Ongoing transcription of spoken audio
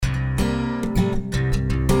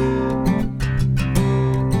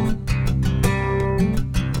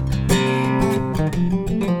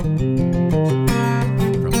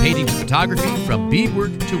photography from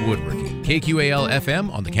beadwork to woodworking.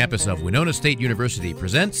 KQAL-FM on the campus of Winona State University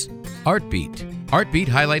presents Artbeat. Artbeat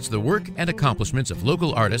highlights the work and accomplishments of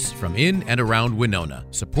local artists from in and around Winona.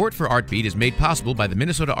 Support for Artbeat is made possible by the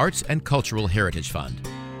Minnesota Arts and Cultural Heritage Fund.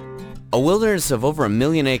 A wilderness of over 1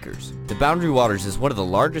 million acres, the Boundary Waters is one of the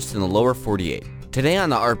largest in the lower 48. Today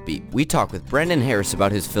on the Artbeat, we talk with Brendan Harris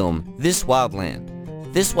about his film, This Wild Land.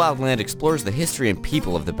 This Wild Land explores the history and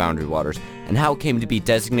people of the Boundary Waters and how it came to be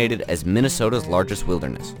designated as Minnesota's largest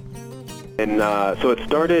wilderness. And so it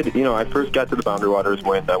started, I first got to the Boundary Waters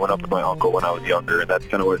when I went up with my uncle when I was younger, and that's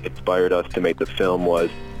kind of what inspired us to make the film. Was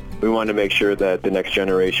we wanted to make sure that the next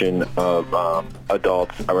generation of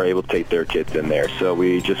adults are able to take their kids in there. So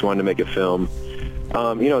we just wanted to make a film,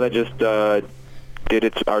 that just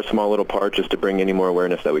did our small little part just to bring any more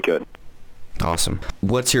awareness that we could. Awesome.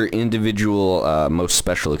 What's your individual most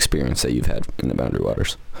special experience that you've had in the Boundary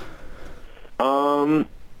Waters?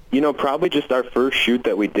 Probably just our first shoot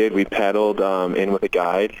that we did. We paddled in with a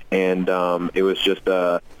guide, and it was just,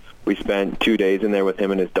 we spent 2 days in there with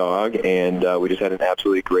him and his dog, and we just had an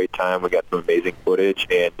absolutely great time. We got some amazing footage,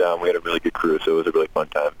 and we had a really good crew, so it was a really fun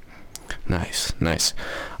time. Nice.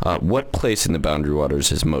 What place in the Boundary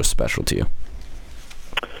Waters is most special to you?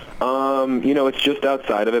 It's just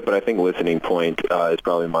outside of it, but I think Listening Point is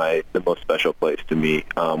probably the most special place to me,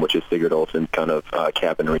 which is Sigurd Olson's kind of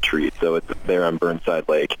cabin retreat. So it's there on Burnside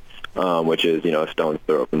Lake, which is, a stone's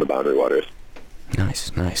throw from the Boundary Waters.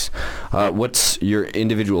 Nice. What's your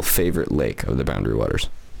individual favorite lake of the Boundary Waters?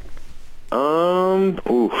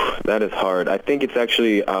 That is hard. I think it's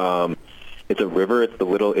actually, it's a river. It's the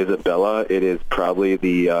Little Isabella. It is probably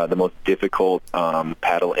the most difficult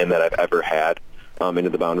paddle in that I've ever had.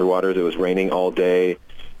 Into the Boundary Waters. It was raining all day.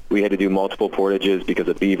 We had to do multiple portages because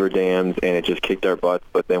of beaver dams, and it just kicked our butts.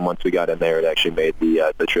 But then once we got in there, it actually made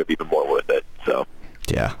the trip even more worth it. So.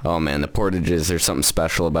 Yeah. Oh man, the portages. There's something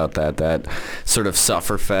special about that sort of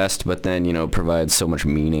sufferfest, but then provides so much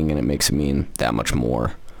meaning, and it makes it mean that much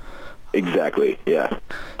more. Exactly. Yeah.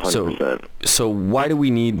 100%. So why do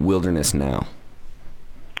we need wilderness now?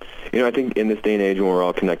 I think in this day and age when we're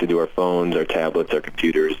all connected to our phones, our tablets, our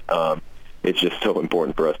computers. It's just so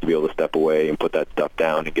important for us to be able to step away and put that stuff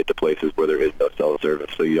down and get to places where there is no cell service,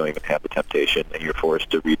 so you don't even have the temptation, and you're forced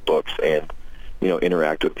to read books and,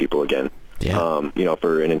 interact with people again,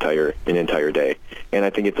 for an entire day. And I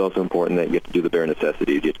think it's also important that you have to do the bare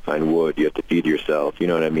necessities. You have to find wood. You have to feed yourself. You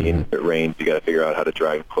know what I mean? Mm-hmm. If it rains, you got to figure out how to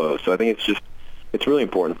dry your clothes. So I think it's really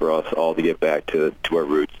important for us all to get back to our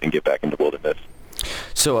roots and get back into wilderness.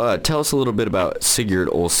 So tell us a little bit about Sigurd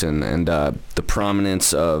Olson and the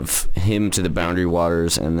prominence of him to the Boundary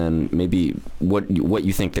Waters, and then maybe what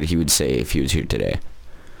you think that he would say if he was here today.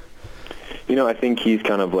 I think he's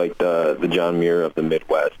kind of like the John Muir of the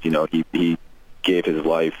Midwest. He gave his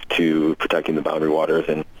life to protecting the Boundary Waters,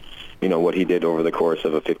 and what he did over the course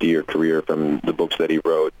of a 50-year career, from the books that he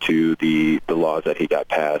wrote to the laws that he got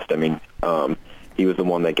passed. I mean, he was the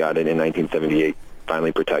one that got it in 1978.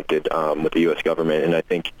 Finally protected with the U.S. government, and I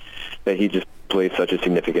think that he just plays such a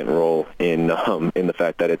significant role in the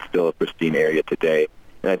fact that it's still a pristine area today.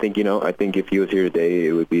 And I think if he was here today,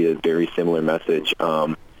 it would be a very similar message,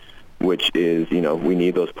 which is we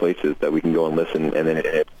need those places that we can go and listen, and then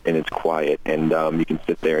it's quiet, and you can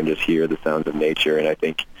sit there and just hear the sounds of nature. And I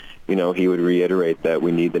think he would reiterate that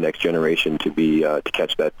we need the next generation to be to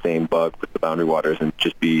catch that same bug with the Boundary Waters and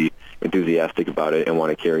just be enthusiastic about it and want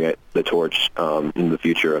to carry the torch in the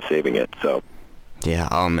future of saving it. So. Yeah.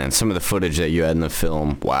 Oh man, some of the footage that you had in the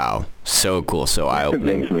film, wow, so cool, so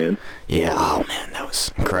eye-opening. Thanks, man. Yeah. Oh man, that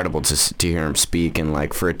was incredible to hear him speak,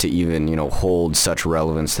 and for it to even hold such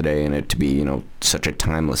relevance today, and it to be such a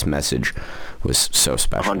timeless message was so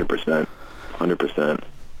special. 100%.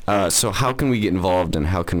 So how can we get involved, and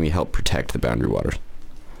how can we help protect the Boundary Waters?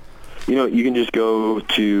 You can just go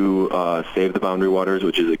to Save the Boundary Waters,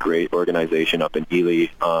 which is a great organization up in Ely.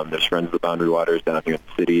 There's Friends of the Boundary Waters down here in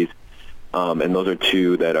the cities. And those are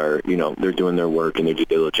two that are, they're doing their work and their due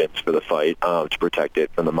diligence for the fight to protect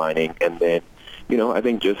it from the mining. And then, I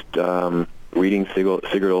think just reading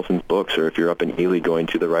Sigurd Olson's books, or if you're up in Ely, going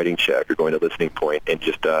to the Writing Shack or going to Listening Point and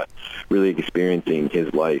just really experiencing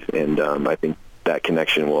his life. And I think that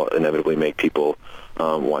connection will inevitably make people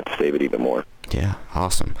want to save it even more. Yeah,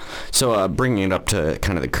 awesome. So bringing it up to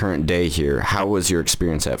kind of the current day here, how was your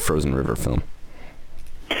experience at Frozen River Film?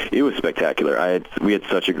 It was spectacular. We had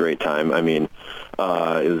such a great time. I mean,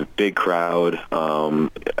 it was a big crowd.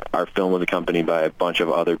 Our film was accompanied by a bunch of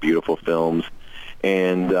other beautiful films.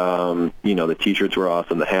 And, the T-shirts were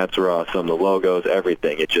awesome, the hats were awesome, the logos,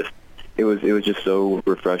 everything. It was just so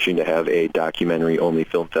refreshing to have a documentary-only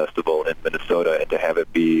film festival in Minnesota, and to have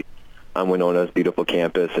it be Winona's beautiful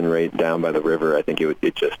campus and right down by the river. I think it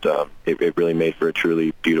really made for a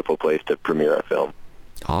truly beautiful place to premiere our film.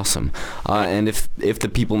 Awesome. And if the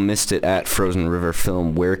people missed it at Frozen River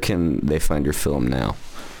Film, where can they find your film now?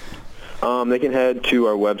 They can head to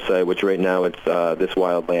our website, which right now it's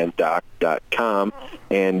thiswildlanddoc.com,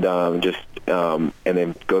 and and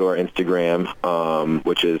then go to our Instagram,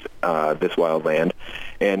 which is thiswildland,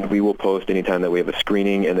 and we will post anytime that we have a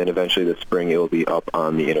screening, and then eventually this spring it will be up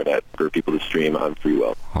on the internet for people to stream on free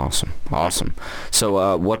will. Awesome.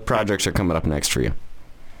 So what projects are coming up next for you?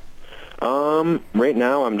 Right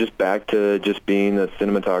now I'm just back to just being a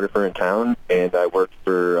cinematographer in town, and I work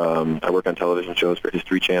on television shows for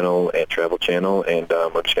History Channel and Travel Channel, and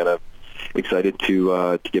we're just kind of excited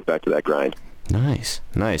to get back to that grind. Nice.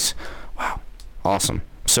 Wow. Awesome.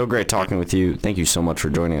 So great talking with you. Thank you so much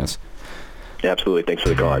for joining us. Absolutely. Thanks for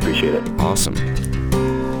the call. I appreciate it. Awesome.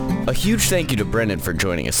 A huge thank you to Brendan for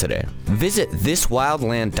joining us today. Visit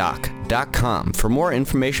thiswildlanddoc.com for more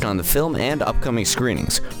information on the film and upcoming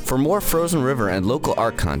screenings. For more Frozen River and local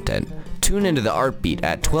art content, tune into the Art Beat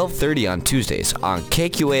at 12:30 on Tuesdays on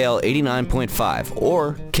KQAL 89.5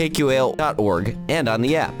 or kqal.org and on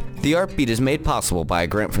the app. The Art Beat is made possible by a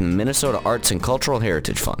grant from the Minnesota Arts and Cultural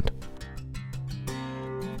Heritage Fund.